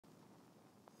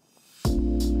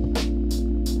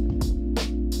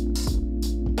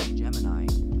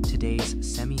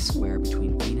square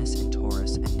between Venus in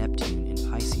Taurus and Neptune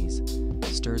in Pisces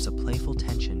stirs a playful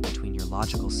tension between your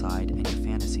logical side and your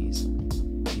fantasies.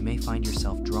 You may find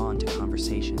yourself drawn to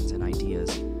conversations and ideas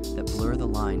that blur the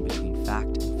line between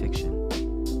fact and fiction.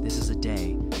 This is a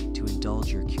day to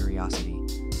indulge your curiosity,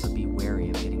 but be wary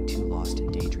of getting too lost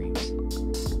in daydreams.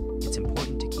 It's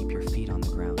important to keep your feet on the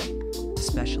ground,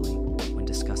 especially when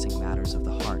discussing matters of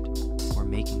the heart or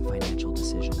making financial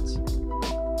decisions.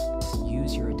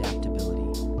 Use your adaptability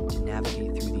to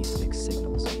navigate through these mixed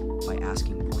signals by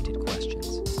asking